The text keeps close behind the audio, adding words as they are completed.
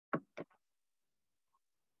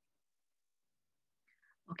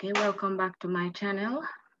Okay, welcome back to my channel.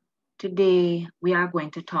 Today we are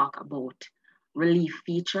going to talk about relief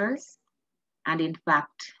features, and in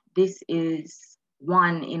fact this is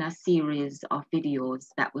one in a series of videos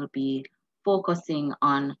that will be focusing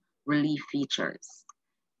on relief features.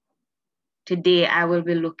 Today I will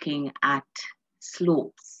be looking at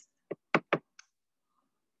slopes.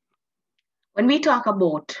 When we talk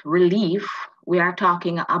about relief, we are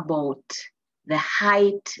talking about the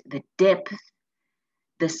height, the depth,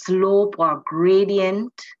 the slope or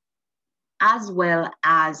gradient, as well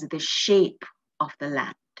as the shape of the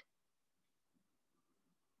land.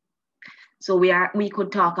 So we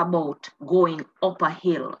could talk about going up a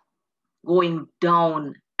hill, going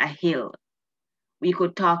down a hill. We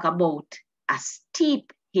could talk about a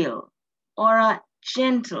steep hill or a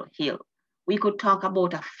gentle hill. We could talk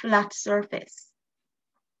about a flat surface.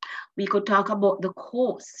 We could talk about the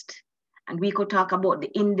coast, and we could talk about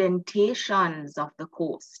the indentations of the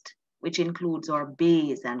coast, which includes our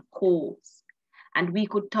bays and coves. And we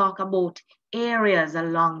could talk about areas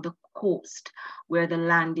along the coast where the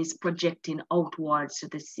land is projecting outwards to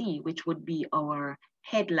the sea, which would be our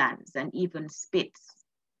headlands and even spits.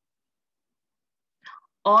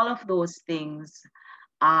 All of those things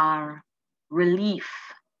are relief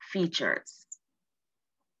features.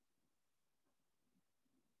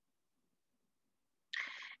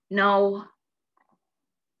 Now,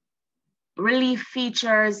 relief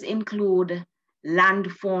features include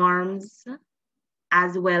landforms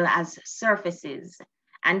as well as surfaces.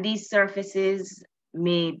 And these surfaces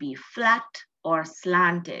may be flat or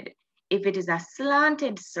slanted. If it is a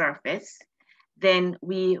slanted surface, then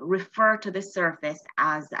we refer to the surface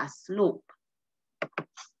as a slope.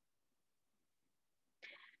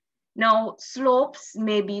 Now, slopes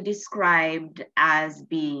may be described as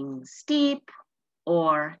being steep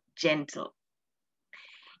or gentle.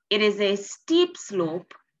 It is a steep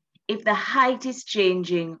slope if the height is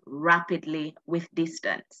changing rapidly with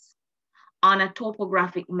distance. On a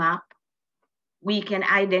topographic map, we can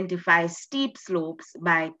identify steep slopes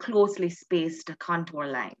by closely spaced contour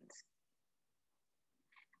lines.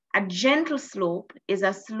 A gentle slope is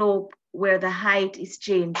a slope where the height is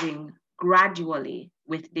changing gradually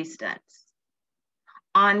with distance.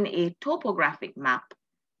 On a topographic map,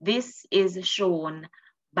 this is shown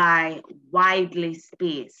by widely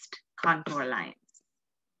spaced contour lines.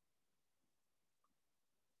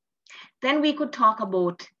 Then we could talk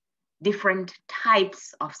about different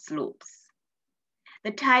types of slopes.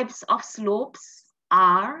 The types of slopes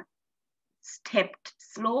are stepped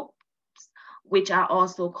slopes, which are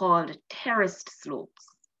also called terraced slopes,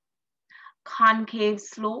 concave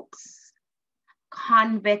slopes,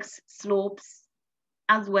 convex slopes,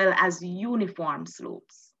 as well as uniform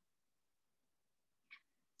slopes.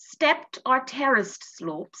 Stepped or terraced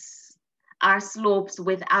slopes are slopes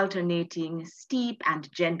with alternating steep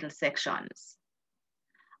and gentle sections.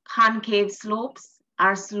 Concave slopes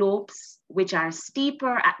are slopes which are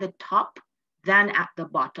steeper at the top than at the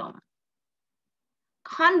bottom.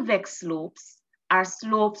 Convex slopes are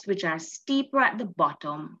slopes which are steeper at the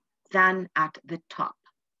bottom than at the top.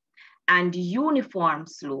 And uniform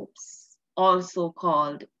slopes, also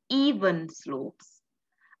called even slopes,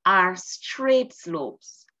 are straight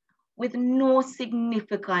slopes with no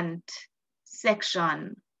significant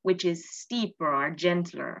section which is steeper or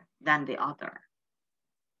gentler than the other.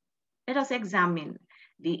 Let us examine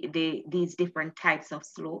these different types of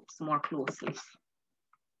slopes more closely.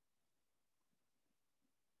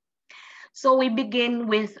 So we begin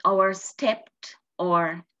with our stepped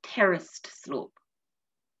or terraced slope.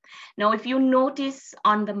 Now, if you notice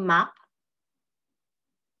on the map,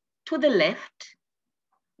 to the left,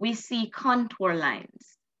 we see contour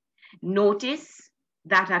lines. Notice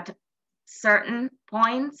that at certain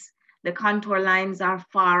points, the contour lines are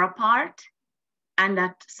far apart, and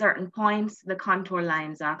at certain points, the contour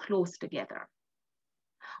lines are close together.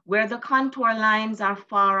 Where the contour lines are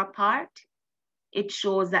far apart, it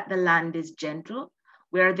shows that the land is gentle.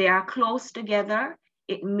 Where they are close together,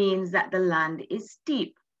 it means that the land is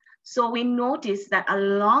steep. So we notice that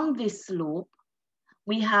along this slope,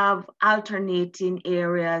 we have alternating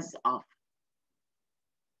areas of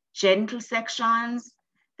gentle sections,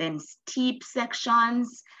 then steep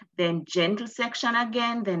sections, then gentle section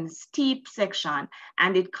again, then steep section,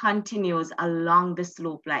 and it continues along the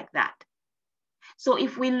slope like that. So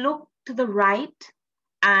if we look to the right,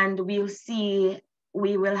 and we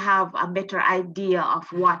will have a better idea of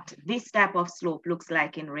what this type of slope looks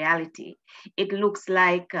like in reality. It looks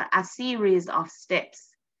like a series of steps,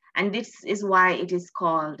 and this is why it is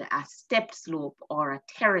called a stepped slope or a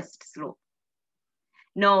terraced slope.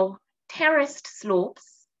 Now, terraced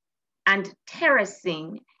slopes and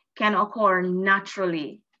terracing can occur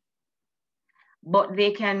naturally, but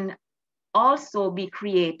they can also be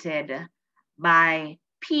created by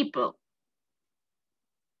people.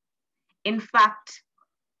 In fact,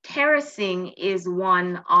 terracing is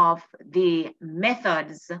one of the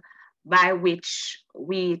methods by which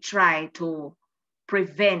we try to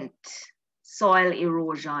prevent soil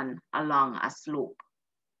erosion along a slope.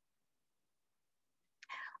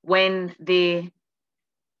 When the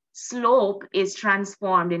slope is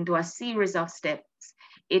transformed into a series of steps,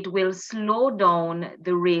 it will slow down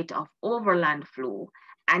the rate of overland flow,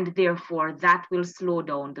 and therefore that will slow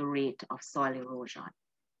down the rate of soil erosion.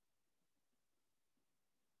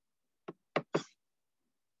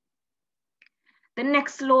 The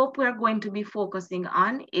next slope we're going to be focusing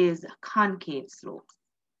on is concave slopes.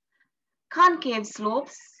 Concave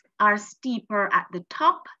slopes are steeper at the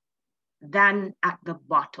top than at the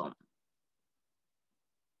bottom.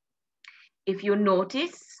 If you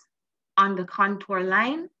notice on the contour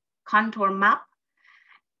map,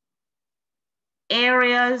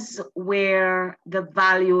 areas where the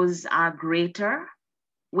values are greater,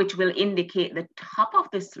 which will indicate the top of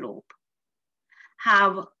the slope,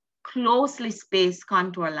 have closely spaced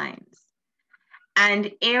contour lines.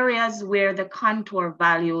 And areas where the contour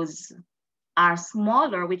values are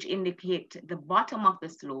smaller, which indicate the bottom of the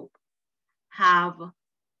slope, have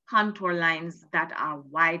contour lines that are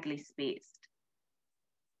widely spaced.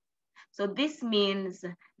 So this means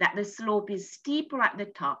that the slope is steeper at the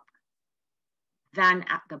top than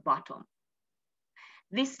at the bottom.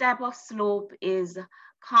 This type of slope is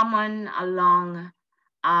common along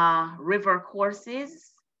river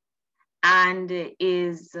courses and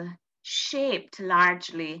is shaped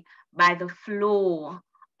largely by the flow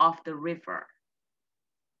of the river.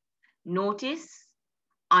 Notice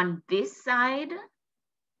on this side,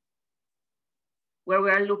 where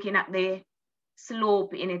we're looking at the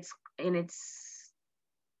slope in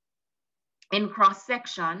cross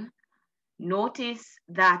section, notice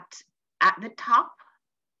that at the top,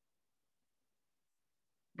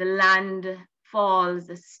 the land falls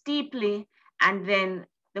steeply, and then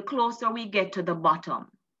the closer we get to the bottom,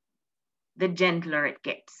 the gentler it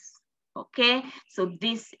gets. Okay, so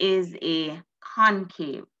this is a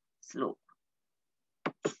concave slope.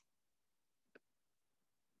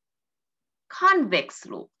 Convex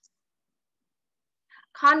slopes.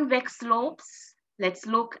 Convex slopes, let's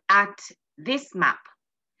look at this map.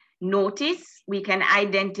 Notice we can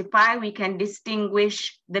identify, we can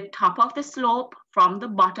distinguish the top of the slope from the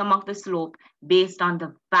bottom of the slope based on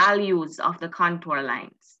the values of the contour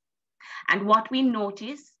lines. And what we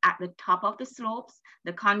notice at the top of the slopes,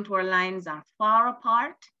 the contour lines are far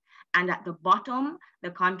apart, and at the bottom,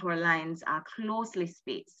 the contour lines are closely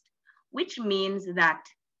spaced, which means that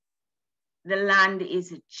the land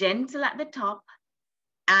is gentle at the top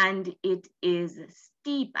and it is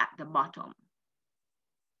steep at the bottom.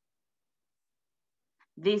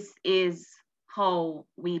 This is how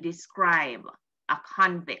we describe a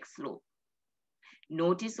convex slope.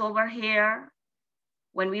 Notice over here,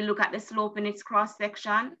 when we look at the slope in its cross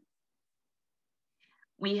section,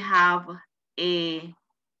 we have a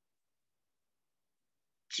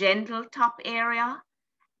gentle top area,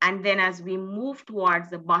 and then as we move towards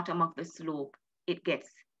the bottom of the slope, it gets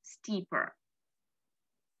steeper.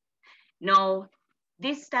 Now,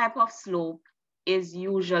 this type of slope is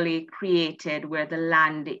usually created where the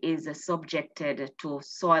land is subjected to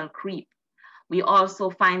soil creep. We also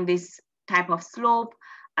find this type of slope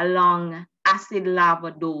along acid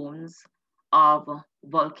lava domes of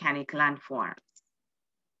volcanic landforms.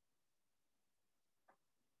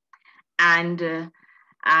 And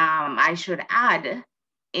I should add,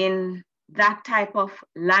 in that type of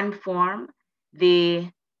landform, the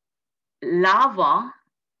lava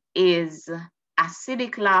is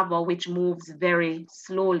acidic lava, which moves very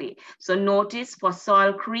slowly. So notice for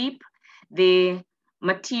soil creep, the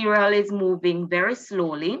material is moving very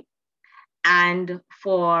slowly. And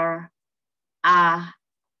for acid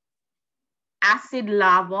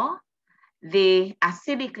lava, the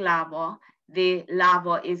acidic lava, the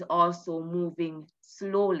lava is also moving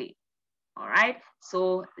slowly. All right,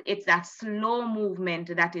 so it's that slow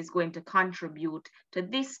movement that is going to contribute to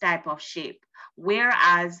this type of shape.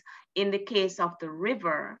 Whereas in the case of the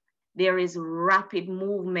river, there is rapid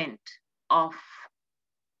movement of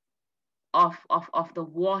the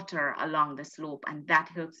water along the slope, and that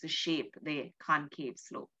helps to shape the concave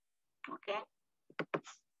slope. Okay.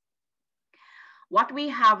 What we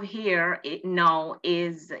have here now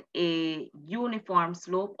is a uniform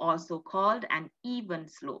slope, also called an even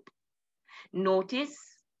slope. Notice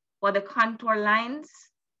for the contour lines,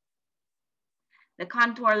 The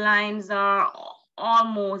contour lines are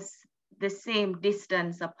almost the same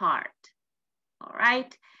distance apart, all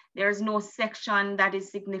right? There's no section that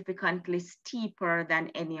is significantly steeper than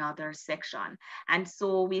any other section. And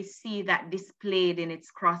so we see that displayed in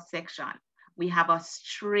its cross section. We have a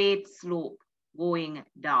straight slope going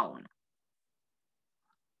down.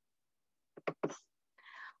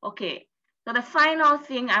 Okay, so the final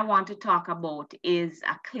thing I want to talk about is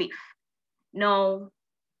a cliff. Now,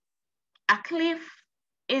 a cliff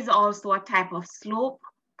is also a type of slope,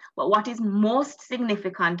 but what is most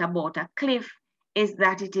significant about a cliff is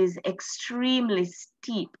that it is extremely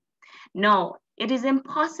steep. Now, it is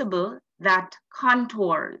impossible that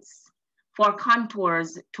for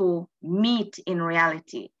contours to meet in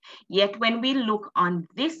reality. Yet when we look on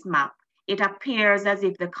this map, it appears as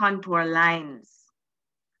if the contour lines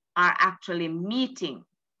are actually meeting.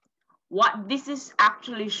 What this is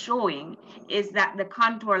actually showing is that the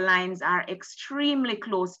contour lines are extremely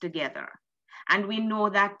close together. And we know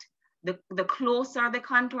that the closer the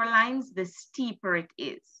contour lines, the steeper it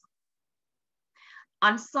is.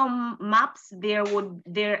 On some maps,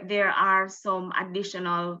 there are some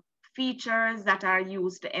additional features that are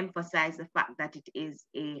used to emphasize the fact that it is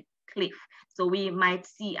a cliff. So we might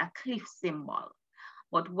see a cliff symbol.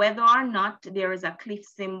 But whether or not there is a cliff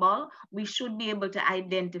symbol, we should be able to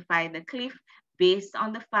identify the cliff based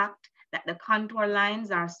on the fact that the contour lines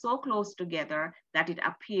are so close together that it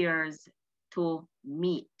appears to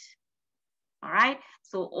meet. All right,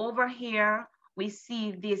 so over here, we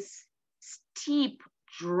see this steep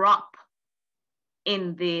drop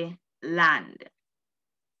in the land.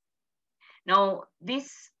 Now,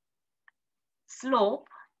 this slope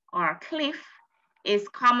or cliff is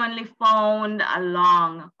commonly found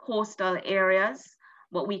along coastal areas,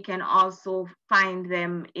 but we can also find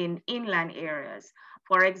them in inland areas.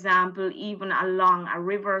 For example, even along a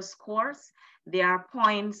river's course, there are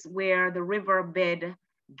points where the riverbed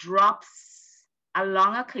drops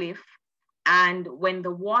along a cliff, and when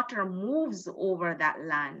the water moves over that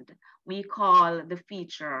land, we call the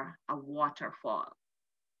feature a waterfall.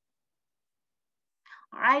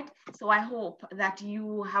 All right, so I hope that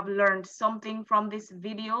you have learned something from this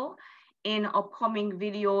video. In upcoming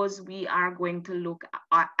videos, we are going to look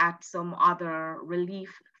at some other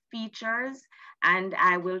relief features, and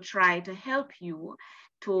I will try to help you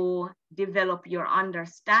to develop your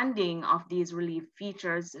understanding of these relief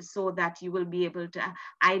features so that you will be able to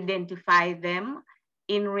identify them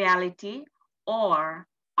in reality or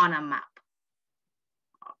on a map.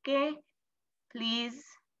 Okay, please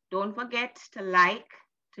don't forget to like,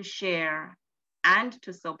 to share, and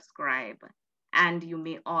to subscribe. And you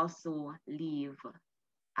may also leave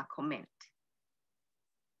a comment.